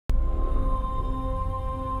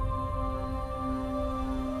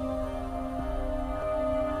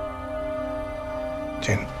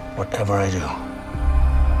Whatever I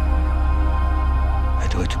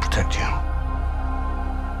do it to protect you.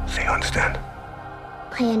 So you understand?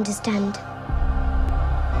 I understand.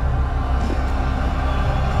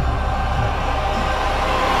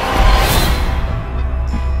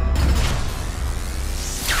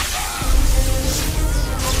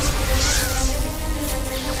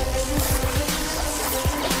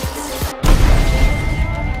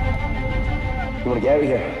 You want to get out of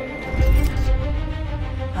here?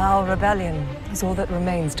 Our rebellion is all that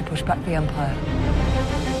remains to push back the Empire.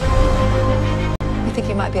 We think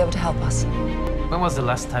you might be able to help us. When was the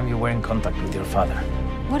last time you were in contact with your father?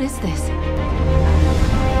 What is this?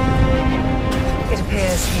 It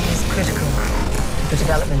appears he is critical to the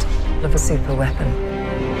development of a super weapon.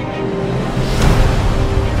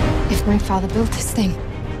 If my father built this thing,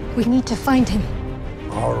 we need to find him.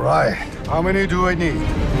 All right. How many do I need?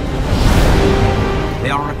 They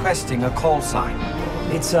are requesting a call sign.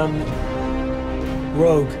 It's,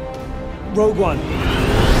 Rogue. Rogue One.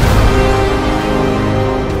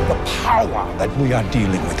 The power that we are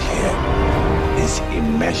dealing with here is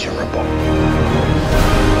immeasurable.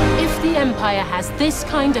 If the Empire has this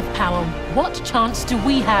kind of power, what chance do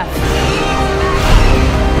we have?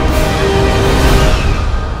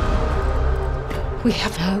 We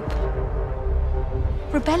have hope.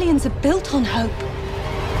 Rebellions are built on hope.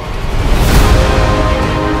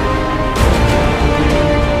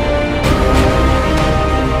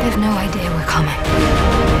 They've no idea we're coming.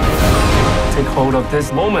 Take hold of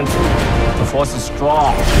this moment. The force is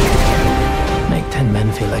strong. Make 10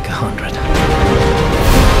 men feel like 100.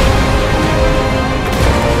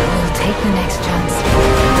 We'll take the next chance.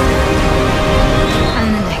 And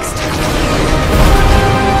the next.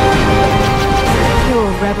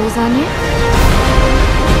 You're rebels, aren't you?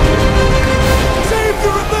 Save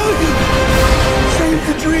the rebellion! Save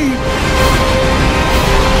the dream!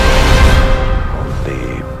 The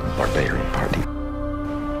barbarian